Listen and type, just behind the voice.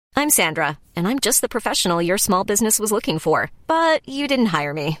I'm Sandra, and I'm just the professional your small business was looking for. But you didn't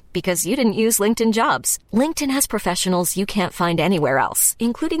hire me because you didn't use LinkedIn Jobs. LinkedIn has professionals you can't find anywhere else,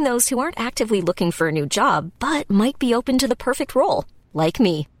 including those who aren't actively looking for a new job, but might be open to the perfect role, like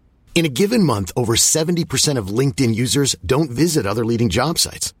me. In a given month, over 70% of LinkedIn users don't visit other leading job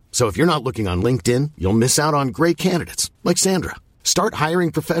sites. So if you're not looking on LinkedIn, you'll miss out on great candidates like Sandra. Start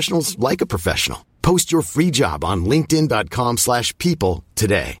hiring professionals like a professional. Post your free job on linkedin.com/people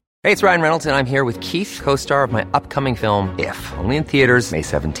today. Hey, it's Ryan Reynolds, and I'm here with Keith, co-star of my upcoming film, If, only in theaters May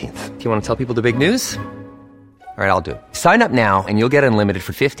 17th. Do you want to tell people the big news? All right, I'll do it. Sign up now and you'll get unlimited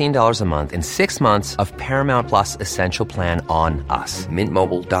for $15 a month and 6 months of Paramount Plus Essential Plan on us.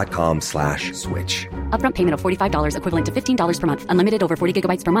 MintMobile.com/switch. Upfront payment of $45 equivalent to $15 per month. Unlimited over 40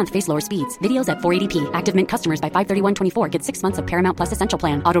 gigabytes per month. Face lower speeds. Videos at 480p. Active Mint customers by 531.24 get 6 months of Paramount Plus Essential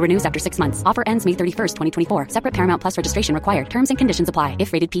Plan. Auto renews after 6 months. Offer ends May 31st, 2024. Separate Paramount Plus registration required. Terms and conditions apply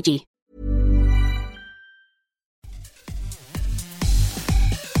if rated PG.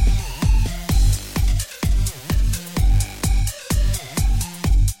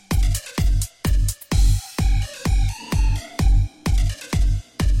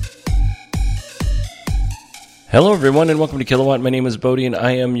 Hello, everyone, and welcome to Kilowatt. My name is Bodie, and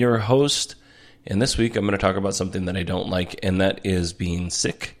I am your host. And this week, I'm going to talk about something that I don't like, and that is being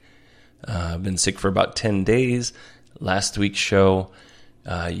sick. I've been sick for about 10 days. Last week's show,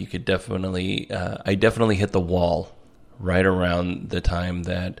 I definitely hit the wall right around the time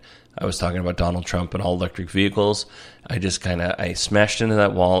that I was talking about Donald Trump and all electric vehicles. I smashed into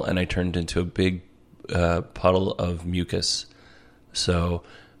that wall, and I turned into a big puddle of mucus. So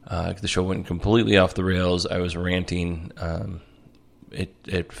the show went completely off the rails. I was ranting.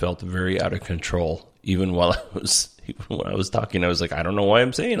 It felt very out of control. Even when I was talking, I was like, I don't know why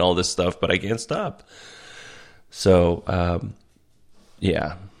I'm saying all this stuff, but I can't stop. So,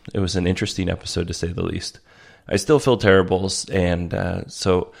 yeah, it was an interesting episode to say the least. I still feel terrible, and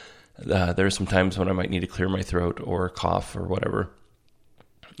so there are some times when I might need to clear my throat or cough or whatever.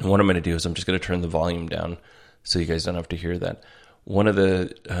 And what I'm going to do is I'm just going to turn the volume down so you guys don't have to hear that.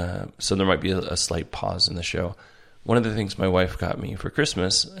 So there might be a slight pause in the show. One of the things my wife got me for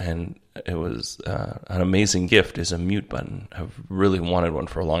Christmas, and it was an amazing gift, is a mute button. I've really wanted one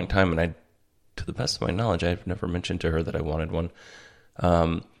for a long time, and to the best of my knowledge, I've never mentioned to her that I wanted one.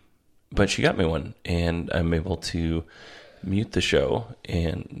 But she got me one, and I'm able to mute the show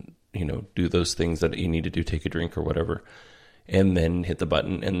and, do those things that you need to do, take a drink or whatever, and then hit the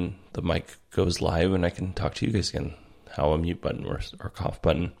button, and the mic goes live, and I can talk to you guys again. How a mute button or cough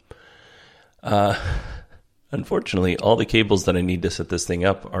button. Unfortunately, all the cables that I need to set this thing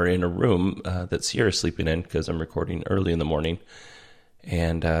up are in a room that Sierra's sleeping in because I'm recording early in the morning,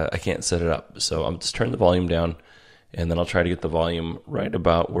 and I can't set it up. So I'm just turn the volume down, and then I'll try to get the volume right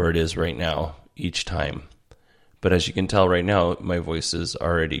about where it is right now each time. But as you can tell right now, my voice is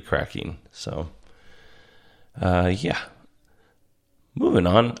already cracking. So, yeah. Moving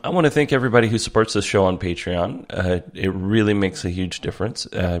on, I want to thank everybody who supports this show on Patreon. It really makes a huge difference.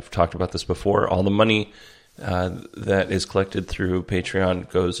 I've talked about this before. All the money that is collected through Patreon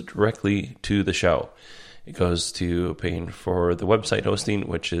goes directly to the show. It goes to paying for the website hosting,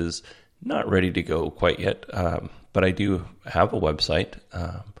 which is not ready to go quite yet, but I do have a website.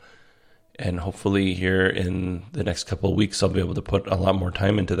 And hopefully here in the next couple of weeks, I'll be able to put a lot more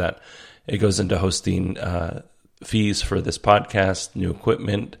time into that. It goes into hosting fees for this podcast, new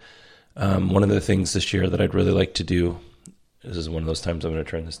equipment. One of the things this year that I'd really like to do, this is one of those times I'm going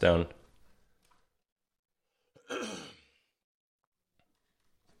to turn this down.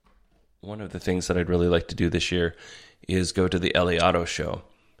 One of the things that I'd really like to do this year is go to the LA Auto Show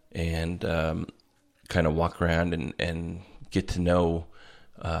and kind of walk around and get to know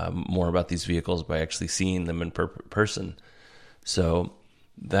more about these vehicles by actually seeing them in person. So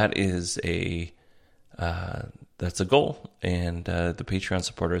that is that's a goal, and the Patreon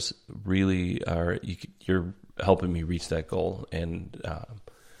supporters really are. You're helping me reach that goal, and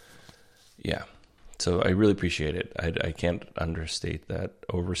yeah. So I really appreciate it. I can't overstate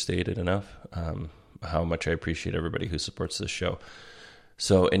it enough. How much I appreciate everybody who supports this show.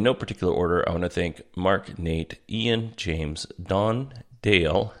 So in no particular order, I want to thank Mark, Nate, Ian, James, Don,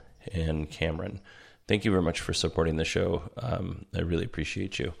 Dale, and Cameron. Thank you very much for supporting the show. I really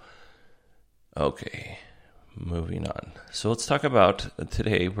appreciate you. Okay, moving on. So let's talk about,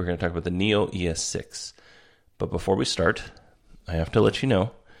 today we're going to talk about the NIO ES6. But before we start, I have to let you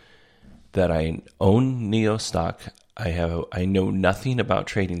know that I own NIO stock. I know nothing about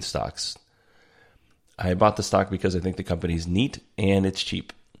trading stocks. I bought the stock because I think the company's neat and it's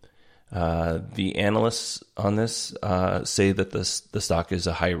cheap. The analysts on this say that the stock is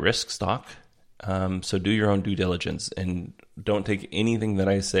a high-risk stock. So do your own due diligence and don't take anything that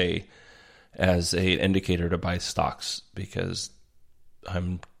I say as an indicator to buy stocks, because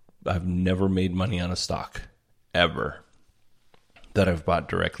I've never made money on a stock ever that I've bought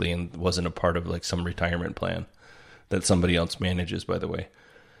directly, and wasn't a part of like some retirement plan that somebody else manages, by the way.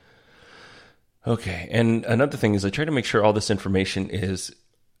 Okay, and another thing is I try to make sure all this information is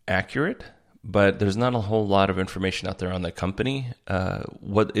accurate, but there's not a whole lot of information out there on the company.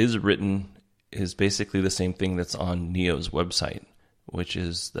 What is written is basically the same thing that's on NIO's website, which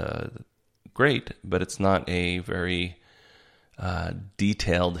is great, but it's not a very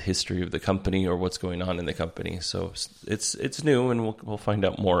detailed history of the company or what's going on in the company. So it's new, and we'll find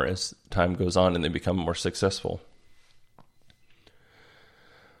out more as time goes on and they become more successful.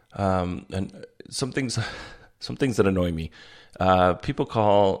 And some things that annoy me. People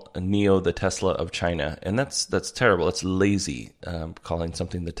call NIO the Tesla of China, and that's terrible. It's lazy, calling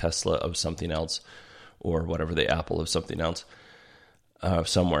something the Tesla of something else, or whatever, the Apple of something else,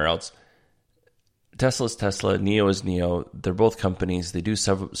 somewhere else. Tesla's Tesla, NIO is NIO. They're both companies. They do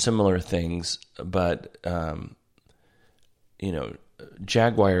several similar things, but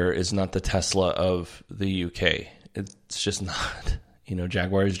Jaguar is not the Tesla of the UK. It's just not.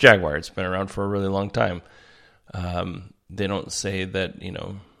 Jaguar is Jaguar. It's been around for a really long time. They don't say that,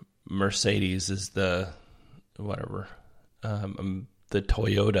 Mercedes is the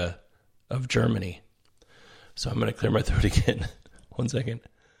Toyota of Germany. So I'm going to clear my throat again. 1 second.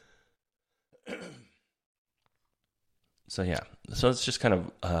 So it's just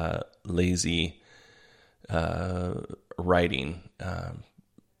kind of lazy writing,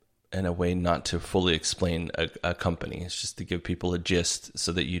 in a way not to fully explain a company. It's just to give people a gist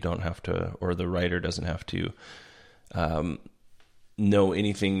so that you don't have to, or the writer doesn't have to know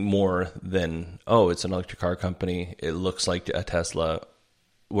anything more than, it's an electric car company. It looks like a Tesla.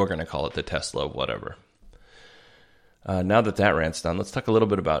 We're going to call it the Tesla, whatever. Now that rant's done, let's talk a little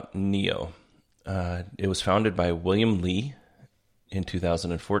bit about NIO. It was founded by William Li in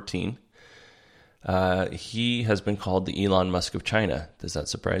 2014. He has been called the Elon Musk of China. Does that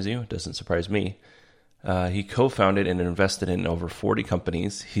surprise you? It doesn't surprise me. He co-founded and invested in over 40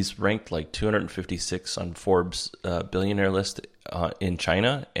 companies. He's ranked like 256 on Forbes billionaire list in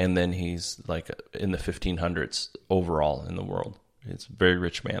China, and then he's like in the 1500s overall in the world. It's a very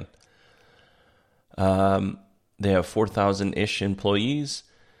rich man. They have 4,000-ish employees.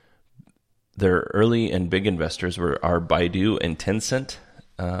 Their early and big investors are Baidu and Tencent.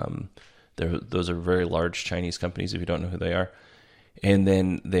 Those are very large Chinese companies if you don't know who they are. And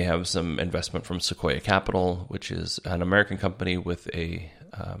then they have some investment from Sequoia Capital, which is an American company with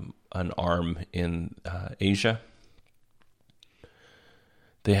an arm in Asia.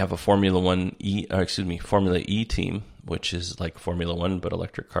 They have a Formula E team, which is like Formula One but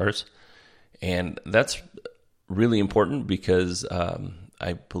electric cars, and that's really important because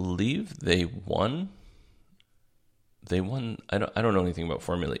I believe they won. I don't know anything about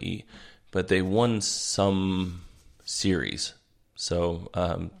Formula E, but they won some series. So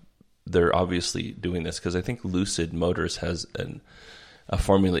they're obviously doing this because I think Lucid Motors has a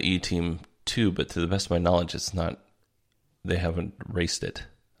Formula E team too, but to the best of my knowledge, it's not. They haven't raced it.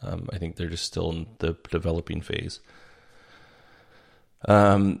 I think they're just still in the developing phase.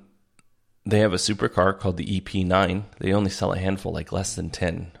 They have a supercar called the EP9. They only sell a handful, like less than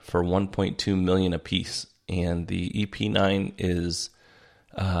 10, for $1.2 million a piece. And the EP9 is,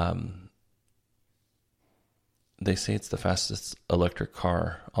 they say it's the fastest electric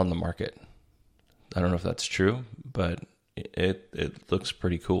car on the market. I don't know if that's true, but it looks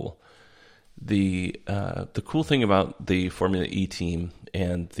pretty cool. The cool thing about the Formula E team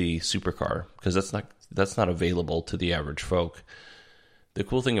and the supercar, because that's not available to the average folk. The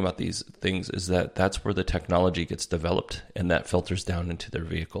cool thing about these things is that that's where the technology gets developed, and that filters down into their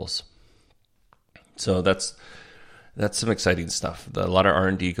vehicles. So that's some exciting stuff. A lot of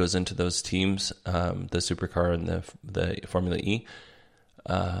R&D goes into those teams, the supercar and the Formula E,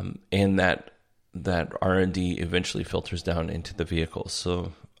 and that R&D eventually filters down into the vehicles.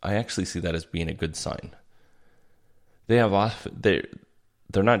 So I actually see that as being a good sign.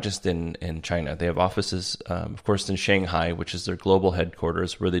 They're not just in China. They have offices, of course, in Shanghai, which is their global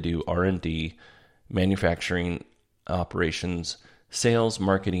headquarters, where they do R&D, manufacturing operations, sales,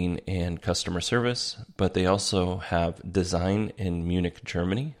 marketing, and customer service. But they also have design in Munich,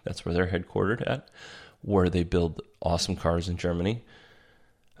 Germany. That's where they're headquartered at, where they build awesome cars in Germany.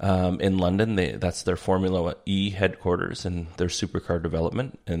 In London, that's their Formula E headquarters and their supercar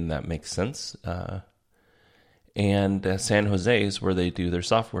development, and that makes sense. and San Jose is where they do their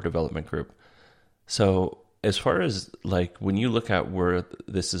software development group. So as far as like when you look at where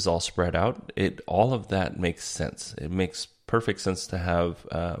this is all spread out, all of that makes sense. It makes perfect sense to have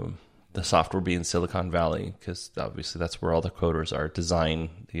the software be in Silicon Valley, because obviously that's where all the coders are. Design,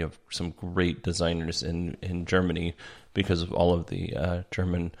 you have some great designers in Germany because of all of the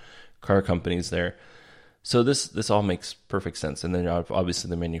German car companies there. So this all makes perfect sense. And then obviously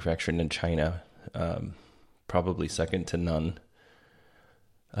the manufacturing in China, probably second to none.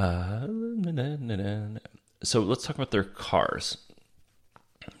 So let's talk about their cars.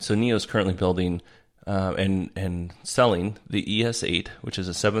 So NIO is currently building and selling the ES8, which is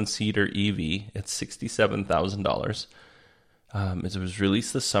a 7-seater EV. It's $67,000. It was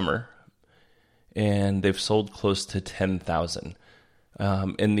released this summer, and they've sold close to 10,000.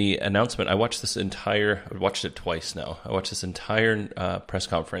 In the announcement, I watched it twice now. I watched this entire press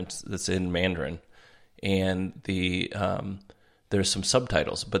conference that's in Mandarin, and there's some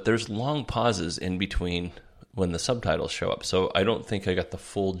subtitles, but there's long pauses in between when the subtitles show up. So I don't think I got the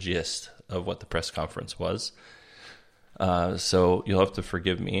full gist of what the press conference was. So you'll have to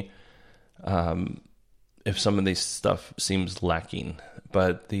forgive me if some of this stuff seems lacking.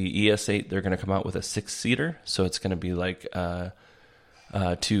 But the ES8, they're going to come out with a 6-seater. So it's going to be like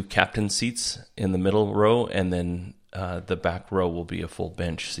 2 captain seats in the middle row, and then the back row will be a full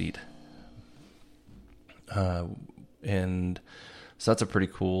bench seat. And so that's a pretty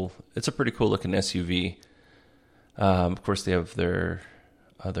cool looking SUV. Of course, they have their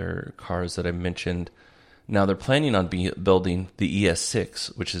other cars that I mentioned. Now they're planning on building the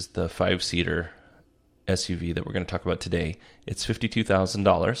ES6, which is the 5-seater SUV that we're going to talk about today. It's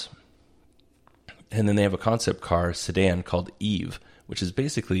 $52,000. And then they have a concept car sedan called Eve, which is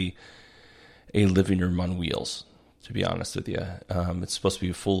basically a living room on wheels, to be honest with you. It's supposed to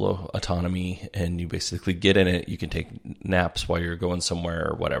be full autonomy, and you basically get in it. You can take naps while you're going somewhere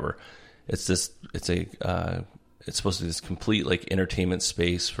or whatever. It's supposed to be this complete like entertainment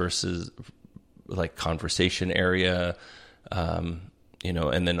space versus like conversation area, and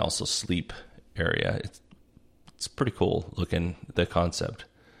then also sleep area. It's pretty cool looking, the concept.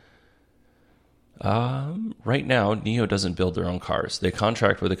 Right now, NIO doesn't build their own cars. They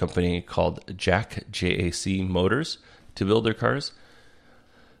contract with a company called JAC Motors to build their cars,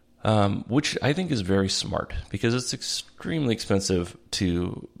 which I think is very smart, because it's extremely expensive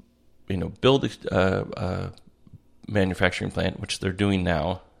to, build a manufacturing plant, which they're doing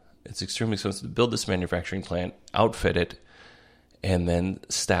now. It's extremely expensive to build this manufacturing plant, outfit it, and then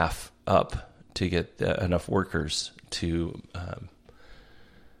staff up to get enough workers to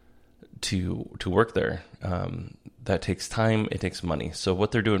work there. That takes time, it takes money. So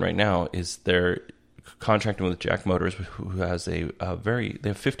what they're doing right now is they're contracting with JAC Motors, who has they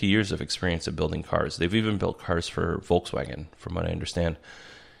have 50 years of experience of building cars. They've even built cars for Volkswagen, from what I understand.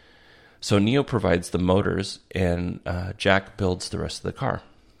 So NIO provides the motors, and JAC builds the rest of the car,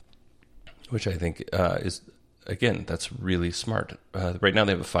 which I think is, again, that's really smart. Right now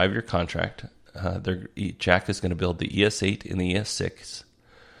they have a 5-year contract. JAC is going to build the ES8 and the ES6.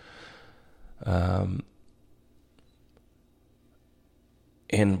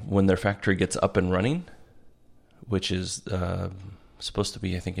 And when their factory gets up and running, which is supposed to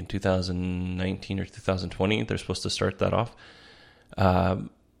be, I think, in 2019 or 2020, they're supposed to start that off.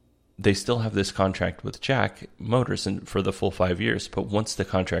 They still have this contract with JAC Motors for the full 5 years. But once the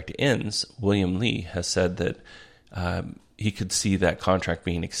contract ends, William Li has said that he could see that contract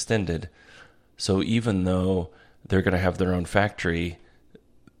being extended. So even though they're going to have their own factory,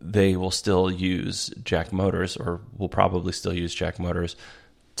 they will still use JAC Motors, or will probably still use JAC Motors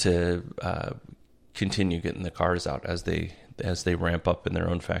to continue getting the cars out as they ramp up in their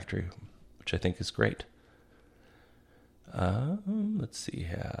own factory, which I think is great. Let's see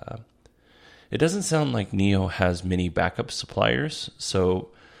here. It doesn't sound like NIO has many backup suppliers,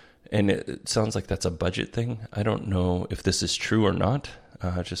 and it sounds like that's a budget thing. I don't know if this is true or not.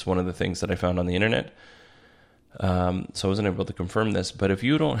 Just one of the things that I found on the internet. So I wasn't able to confirm this, but if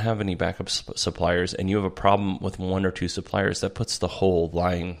you don't have any backup suppliers and you have a problem with 1 or 2 suppliers, that puts the whole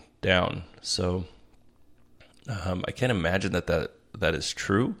line down. So I can't imagine that is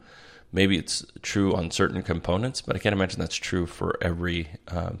true. Maybe it's true on certain components, but I can't imagine that's true for every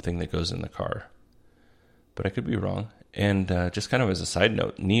thing that goes in the car. But I could be wrong. And just kind of as a side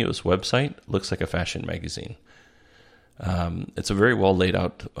note, NIO's website looks like a fashion magazine. It's a very well laid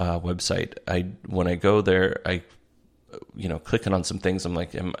out website. When I go there, clicking on some things, I'm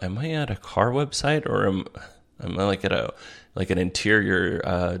like, am I at a car website, or am I like at an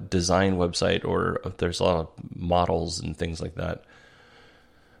interior design website, or there's a lot of models and things like that.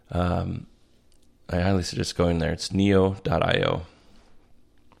 I highly suggest going there. It's nio.io.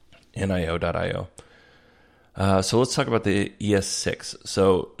 nio.io. So let's talk about the ES6.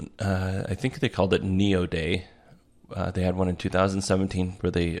 So I think they called it Neo Day. They had one in 2017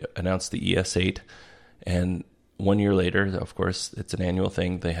 where they announced the ES8. And 1 year later, of course, it's an annual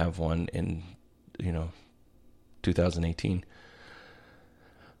thing. They have one in, 2018.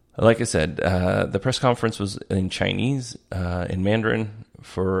 Like I said, the press conference was in Chinese, in Mandarin.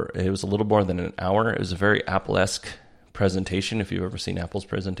 It was a little more than an hour. It was a very Apple-esque presentation, if you've ever seen Apple's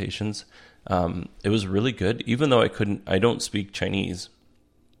presentations. It was really good, even though I don't speak Chinese.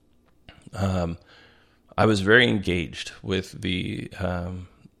 I was very engaged with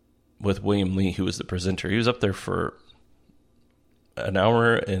with William Li, who was the presenter. He was up there for an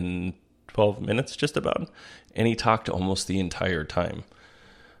hour and 12 minutes, just about, and he talked almost the entire time,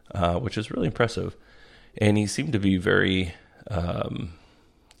 which is really impressive. And he seemed to be very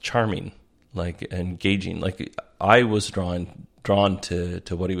charming, like engaging. Like I was drawn to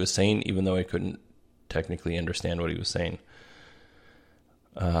what he was saying, even though I couldn't technically understand what he was saying.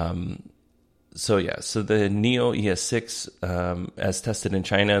 So the Neo ES6, as tested in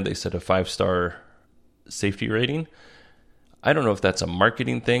China, they said a 5-star safety rating. I don't know if that's a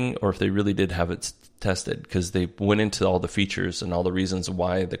marketing thing or if they really did have it tested, because they went into all the features and all the reasons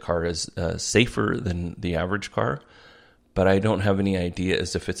why the car is safer than the average car. But I don't have any idea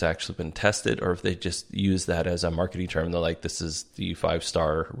as if it's actually been tested or if they just use that as a marketing term. They're like, this is the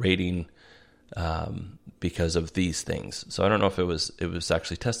 5-star rating because of these things. So I don't know if it was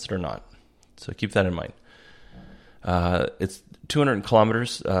actually tested or not. So keep that in mind. It's 200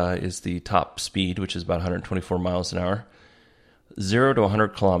 kilometers is the top speed, which is about 124 miles an hour. 0 to 100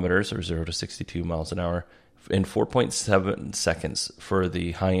 kilometers, or 0 to 62 miles an hour, in 4.7 seconds for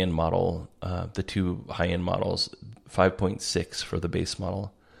the high-end model, the two high-end models, 5.6 for the base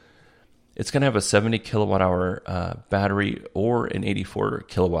model. It's going to have a 70 kilowatt-hour battery or an 84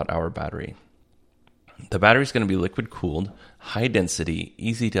 kilowatt-hour battery. The battery is going to be liquid-cooled, high-density,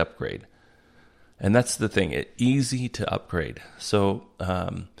 easy to upgrade. And that's the thing, easy to upgrade. So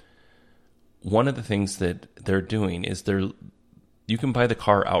one of the things that they're doing is you can buy the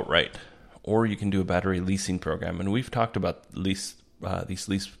car outright, or you can do a battery leasing program. And we've talked about these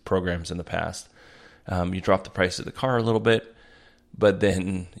lease programs in the past. You drop the price of the car a little bit, but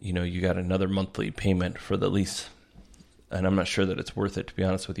then you got another monthly payment for the lease. And I'm not sure that it's worth it, to be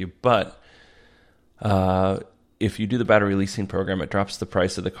honest with you. But if you do the battery leasing program, it drops the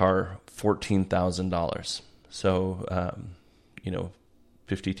price of the car $14,000. So,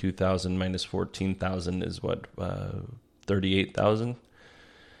 $52,000 minus $14,000 is what, $38,000.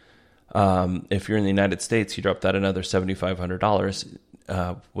 If you're in the United States, you drop that another $7,500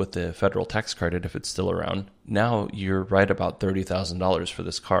 with the federal tax credit if it's still around. Now you're right about $30,000 for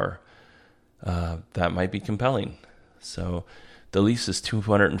this car. That might be compelling. So the lease is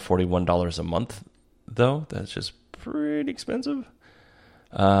 $241 a month, though. That's just pretty expensive.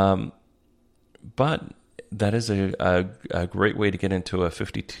 But that is a great way to get into a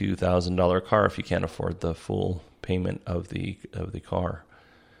 $52,000 car if you can't afford the full payment of the car.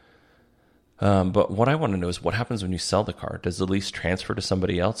 But what I want to know is what happens when you sell the car. Does the lease transfer to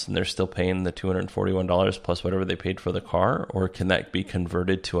somebody else and they're still paying the $241 plus whatever they paid for the car? Or can that be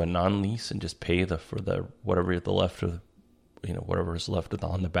converted to a non-lease and just pay whatever is left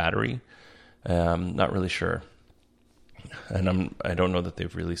on the battery? Not really sure. And I don't know that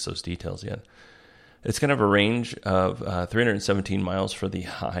they've released those details yet. It's going to have a range of 317 miles for the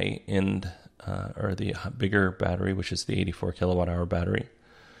high end, or the bigger battery, which is the 84 kilowatt hour battery.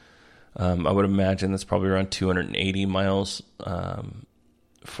 I would imagine that's probably around 280 miles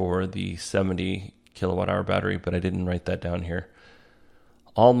for the 70 kilowatt hour battery, but I didn't write that down here.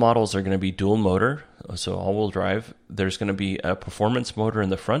 All models are going to be dual motor, so all-wheel drive. There's going to be a performance motor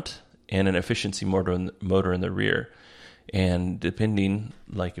in the front and an efficiency motor in the rear. And depending,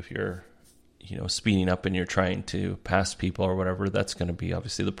 like if you're speeding up and you're trying to pass people or whatever, that's going to be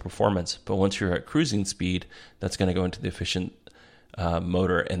obviously the performance. But once you're at cruising speed, that's going to go into the efficient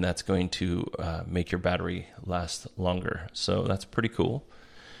motor, and that's going to make your battery last longer. So that's pretty cool.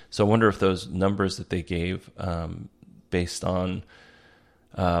 So I wonder if those numbers that they gave based on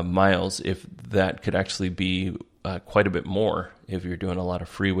miles, if that could actually be quite a bit more if you're doing a lot of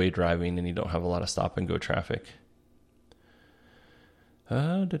freeway driving and you don't have a lot of stop and go traffic.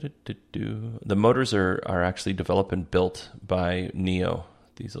 The motors are actually developed and built by NIO.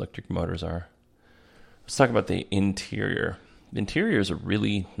 These electric motors are. Let's talk about the interior. The interior is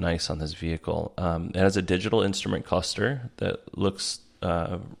really nice on this vehicle. It has a digital instrument cluster that looks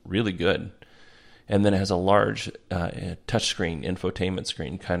really good. And then it has a large touchscreen infotainment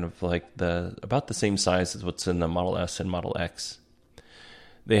screen, kind of like about the same size as what's in the Model S and Model X.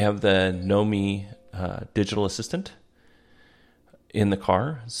 They have the Nomi digital assistant in the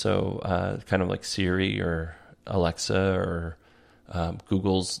car, so kind of like Siri or Alexa or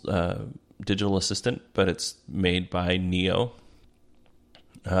Google's digital assistant, but it's made by NIO.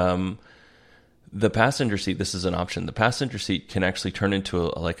 The passenger seat, this is an option. The passenger seat can actually turn into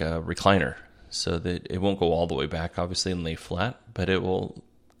like a recliner, so that it won't go all the way back, obviously, and lay flat, but it will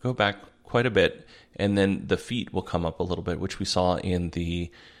go back quite a bit, and then the feet will come up a little bit, which we saw in the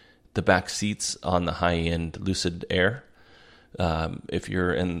back seats on the high-end Lucid Air. If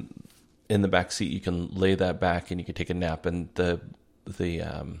you're in the back seat, you can lay that back and you can take a nap, and the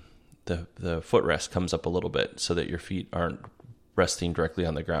footrest comes up a little bit so that your feet aren't resting directly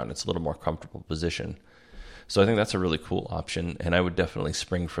on the ground. It's a little more comfortable position. So I think that's a really cool option, and I would definitely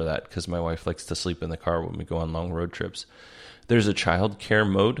spring for that because my wife likes to sleep in the car when we go on long road trips. There's a child care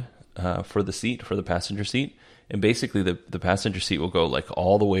mode for the passenger seat, and basically the passenger seat will go like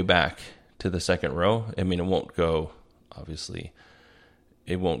all the way back to the second row. I mean, it won't go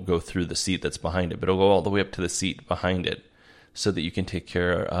through the seat that's behind it, but it'll go all the way up to the seat behind it so that you can take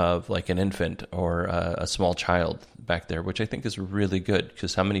care of like an infant or a small child back there, which I think is really good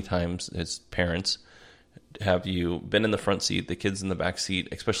because how many times as parents have you been in the front seat, the kids in the back seat,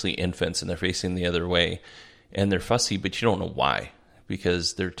 especially infants, and they're facing the other way, and they're fussy, but you don't know why,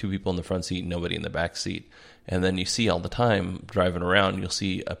 because there are two people in the front seat, nobody in the back seat. And then you see all the time driving around, you'll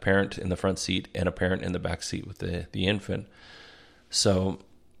see a parent in the front seat and a parent in the back seat with the infant. So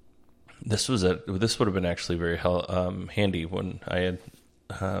this would have been actually very handy when I had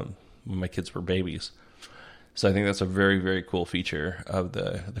when my kids were babies. So I think that's a very, very cool feature of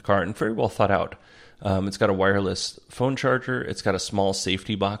the car, and very well thought out. It's got a wireless phone charger. It's got a small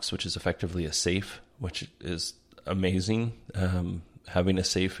safety box, which is effectively a safe, which is amazing. Having a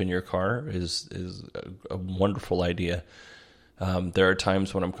safe in your car is a wonderful idea. There are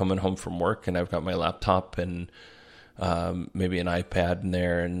times when I'm coming home from work and I've got my laptop and maybe an iPad in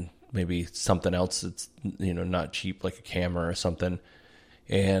there and maybe something else that's not cheap, like a camera or something.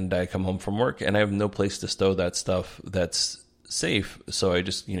 And I come home from work and I have no place to stow that stuff that's safe. So I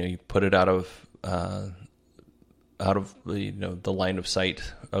just you put it out of the line of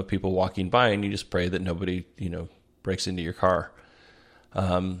sight of people walking by, and you just pray that nobody breaks into your car.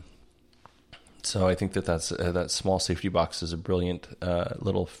 So I think that small safety box is a brilliant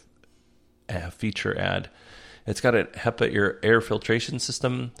little feature add. It's got a HEPA air filtration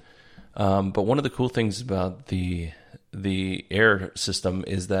system, but one of the cool things about the air system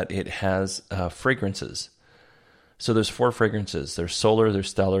is that it has fragrances. So there's 4 fragrances. There's Solar,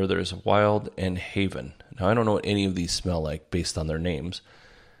 there's Stellar, there's Wild, and Haven. Now, I don't know what any of these smell like based on their names,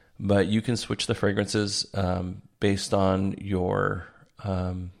 but you can switch the fragrances based on your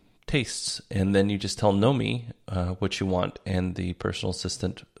tastes, and then you just tell Nomi what you want, and the personal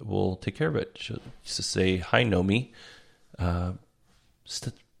assistant will take care of it. She'll just say, "Hi, Nomi,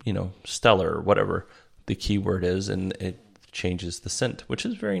 Stellar," or whatever the keyword is, and it changes the scent, which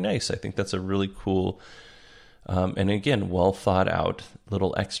is very nice. I think that's a really cool, and again, well thought out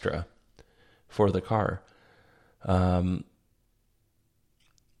little extra for the car. And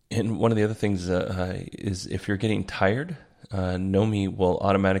one of the other things is if you're getting tired, Nomi will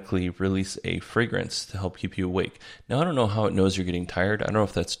automatically release a fragrance to help keep you awake. Now, I don't know how it knows you're getting tired. I don't know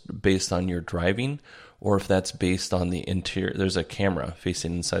if that's based on your driving or if that's based on the interior. There's a camera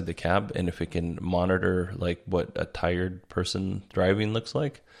facing inside the cab, and if it can monitor like what a tired person driving looks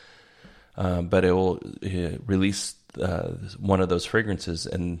like. But it will release one of those fragrances,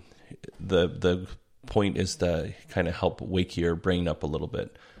 and the point is to kind of help wake your brain up a little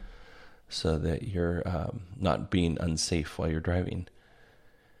bit, so that you're not being unsafe while you're driving.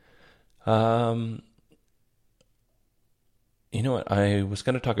 You know what? I was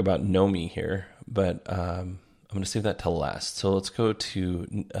going to talk about Nomi here, but I'm going to save that till last. So let's go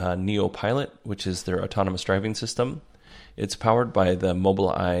to NIO Pilot, which is their autonomous driving system. It's powered by the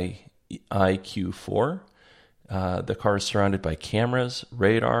Mobileye IQ4. The car is surrounded by cameras,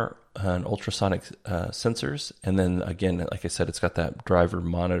 radar, and ultrasonic sensors. And then again, like I said, it's got that driver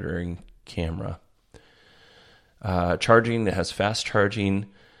monitoring camera. Charging, it has fast charging.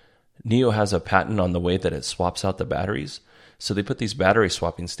 NIO has a patent on the way that it swaps out the batteries. So they put these battery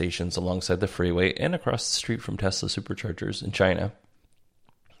swapping stations alongside the freeway and across the street from Tesla superchargers in China.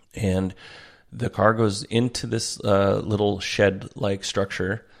 And the car goes into this little shed-like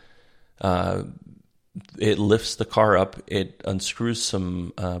structure. It lifts the car up. It unscrews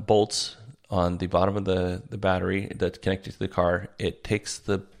some bolts on the bottom of the battery that's connected to the car. It takes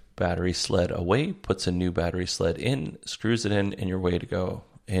the battery sled away, puts a new battery sled in, screws it in, and you're way to go.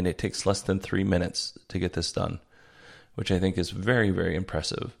 And it takes less than 3 minutes to get this done, which I think is very, very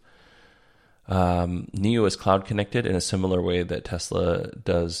impressive. NIO is cloud connected in a similar way that Tesla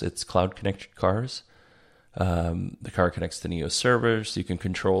does its cloud connected cars. The car connects to NIO servers. You can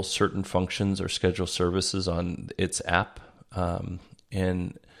control certain functions or schedule services on its app.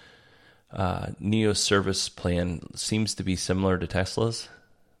 And NIO's service plan seems to be similar to Tesla's.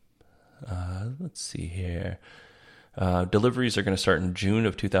 Let's see here. Deliveries are going to start in June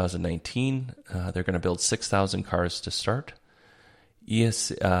of 2019. They're going to build 6,000 cars to start.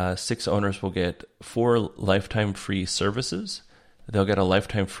 ES6 owners will get 4 lifetime free services. They'll get a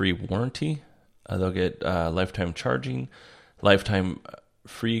lifetime free warranty. They'll get lifetime charging, lifetime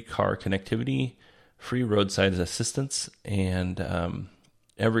free car connectivity, free roadside assistance, and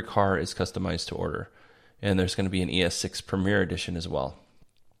every car is customized to order. And there's going to be an ES6 Premier Edition as well.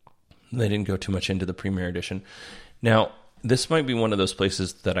 They didn't go too much into the Premier Edition. Now, this might be one of those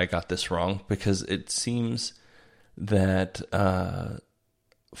places that I got this wrong, because it seems that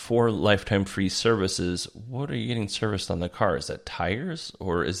for lifetime free services, what are you getting serviced on the car? Is that tires,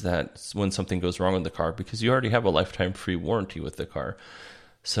 or is that when something goes wrong with the car? Because you already have a lifetime free warranty with the car.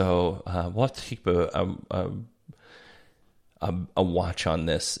 So we'll have to keep a watch on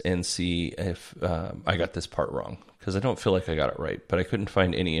this and see if I got this part wrong, because I don't feel like I got it right, but I couldn't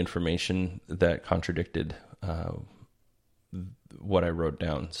find any information that contradicted what I wrote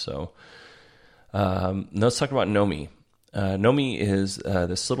down. So let's talk about Nomi. Nomi is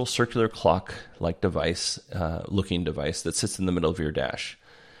this little circular clock-like device, looking device that sits in the middle of your dash.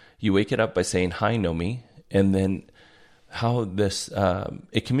 You wake it up by saying, "Hi, Nomi," and then how this,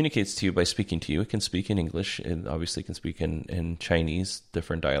 it communicates to you by speaking to you. It can speak in English. It obviously can speak in Chinese,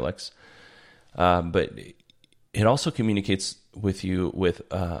 different dialects. But it also communicates with you with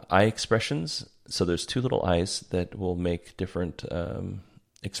eye expressions. So there's 2 little eyes that will make different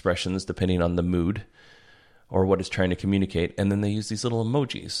expressions depending on the mood or what it's trying to communicate. And then they use these little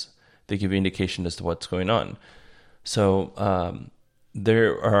emojis. They give you indication as to what's going on. So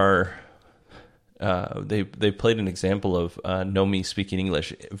there are... They played an example of Nomi speaking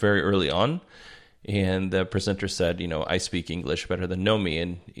English very early on, and the presenter said, "I speak English better than Nomi,"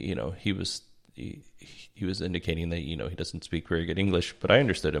 and he was indicating that he doesn't speak very good English, but I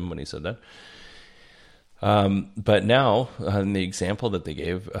understood him when he said that. But now in the example that they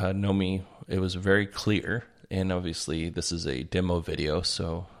gave, Nomi, it was very clear, and obviously this is a demo video,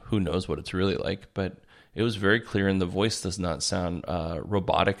 so who knows what it's really like, but it was very clear, and the voice does not sound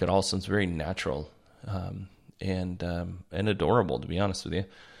robotic at all. It sounds very natural and adorable, to be honest with you.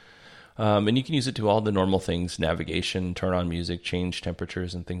 And you can use it to all the normal things: navigation, turn on music, change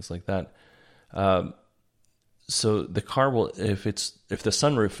temperatures, and things like that. So the car will, if the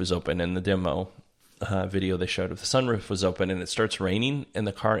sunroof is open in the demo video they showed, if the sunroof was open and it starts raining, and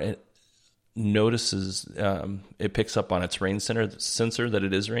the car notices, it picks up on its rain sensor that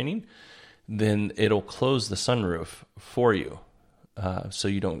it is raining, then it'll close the sunroof for you, so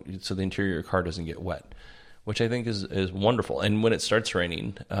the interior of your car doesn't get wet, which I think is wonderful. And when it starts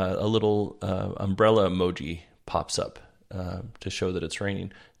raining, a little umbrella emoji pops up to show that it's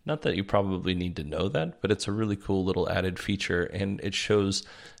raining. Not that you probably need to know that, but it's a really cool little added feature, and it shows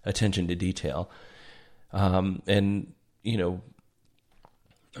attention to detail. And I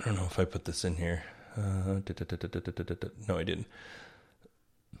don't know if I put this in here. No, I didn't.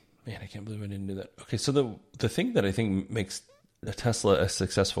 Man, I can't believe I didn't do that. Okay, so the thing that I think makes Tesla a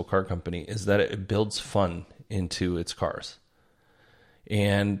successful car company is that it builds fun into its cars.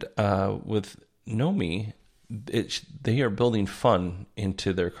 And with Nomi, they are building fun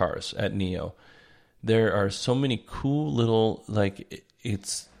into their cars at NIO. There are so many cool little,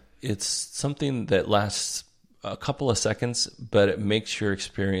 it's something that lasts a couple of seconds, but it makes your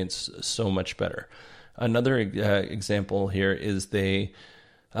experience so much better. Another example here is a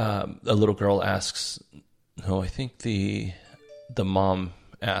little girl asks, I think the mom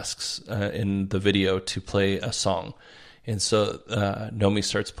asks in the video to play a song. And so Nomi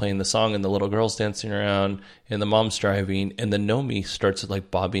starts playing the song, and the little girl's dancing around, and the mom's driving, and then Nomi starts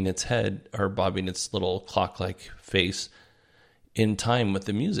bobbing its head, or bobbing its little clock-like face in time with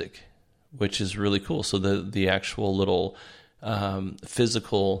the music, which is really cool. So the actual little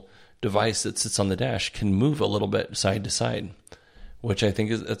physical device that sits on the dash can move a little bit side to side, which I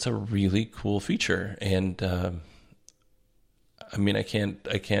think that's a really cool feature. And I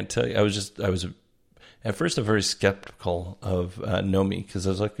can't tell you. I was at first very skeptical of Nomi, because I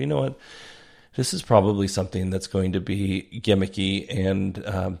was like, you know what, this is probably something that's going to be gimmicky, and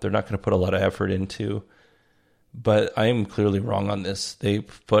they're not going to put a lot of effort into But I am clearly wrong on this. They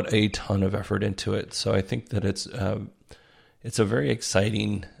put a ton of effort into it. So I think that it's a very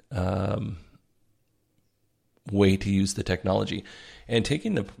exciting way to use the technology, and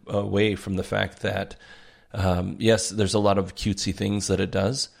taking away from the fact that, yes, there's a lot of cutesy things that it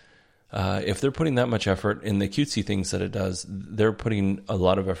does. If they're putting that much effort in the cutesy things that it does, they're putting a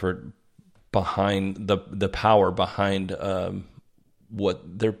lot of effort behind the power behind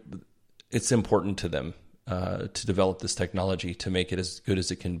it's important to them to develop this technology to make it as good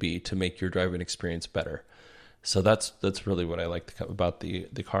as it can be, to make your driving experience better. So that's really what I like about the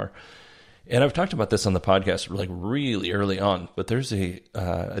car. And I've talked about this on the podcast like really early on, but there's a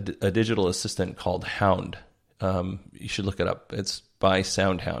digital assistant called Hound. You should look it up. It's by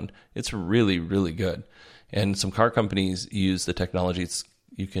SoundHound. It's really, really good. And some car companies use the technology.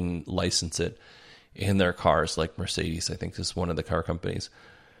 You can license it in their cars, like Mercedes, I think, is one of the car companies.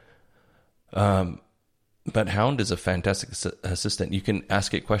 But Hound is a fantastic assistant. You can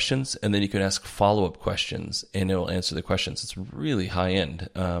ask it questions, and then you can ask follow-up questions, and it will answer the questions. It's really high-end.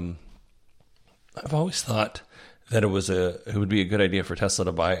 I've always thought that it would be a good idea for Tesla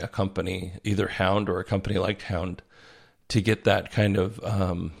to buy a company, either Hound or a company like Hound, to get that kind of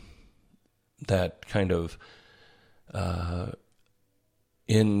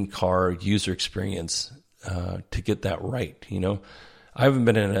in-car user experience, to get that right. You know, I haven't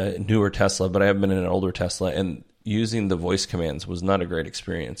been in a newer Tesla, but I have been in an older Tesla, and using the voice commands was not a great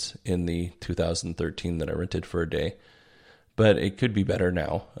experience in the 2013 that I rented for a day. But it could be better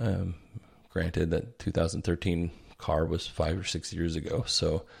now. Granted that 2013 car was 5 or 6 years ago.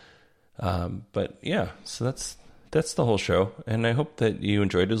 So, but yeah, so that's the whole show. And I hope that you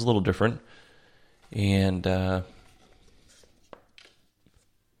enjoyed it. It was a little different. And,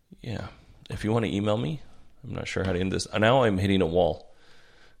 yeah, if you want to email me, I'm not sure how to end this. Now I'm hitting a wall.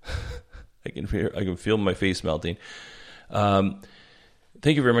 I can feel my face melting. Thank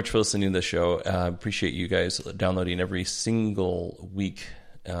you very much for listening to the show. Appreciate you guys downloading every single week.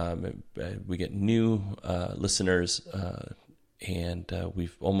 We get new listeners, and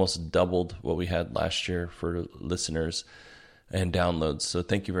we've almost doubled what we had last year for listeners and downloads. So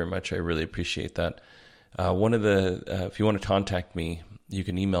thank you very much. I really appreciate that. If you want to contact me, you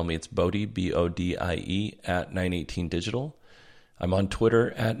can email me. It's Bodie, BODIE, at 918digital. I'm on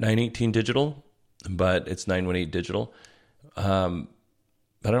Twitter at 918digital, but it's 918digital.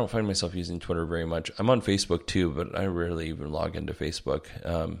 But I don't find myself using Twitter very much. I'm on Facebook too, but I rarely even log into Facebook.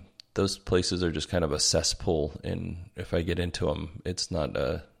 Those places are just kind of a cesspool, and if I get into them, it's not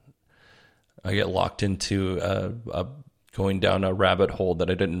I get locked into going down a rabbit hole that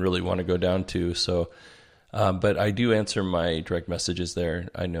I didn't really want to go down to. So, but I do answer my direct messages there.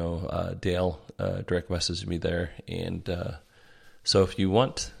 I know Dale direct messaged me there, and so if you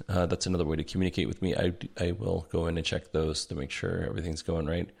want, that's another way to communicate with me. I will go in and check those to make sure everything's going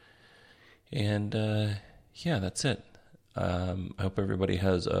right. And yeah, that's it. I hope everybody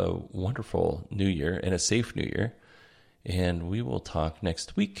has a wonderful new year and a safe new year. And we will talk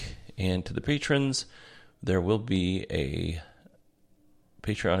next week. And to the patrons, there will be a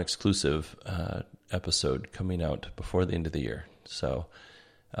Patreon exclusive episode coming out before the end of the year. So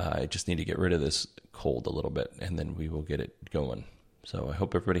I just need to get rid of this cold a little bit, and then we will get it going. So I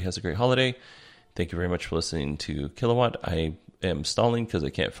hope everybody has a great holiday. Thank you very much for listening to Kilowatt. I am stalling because I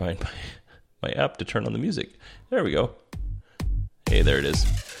can't find my app to turn on the music. There we go. Hey, there it is.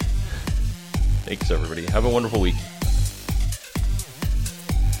 Thanks, everybody. Have a wonderful week.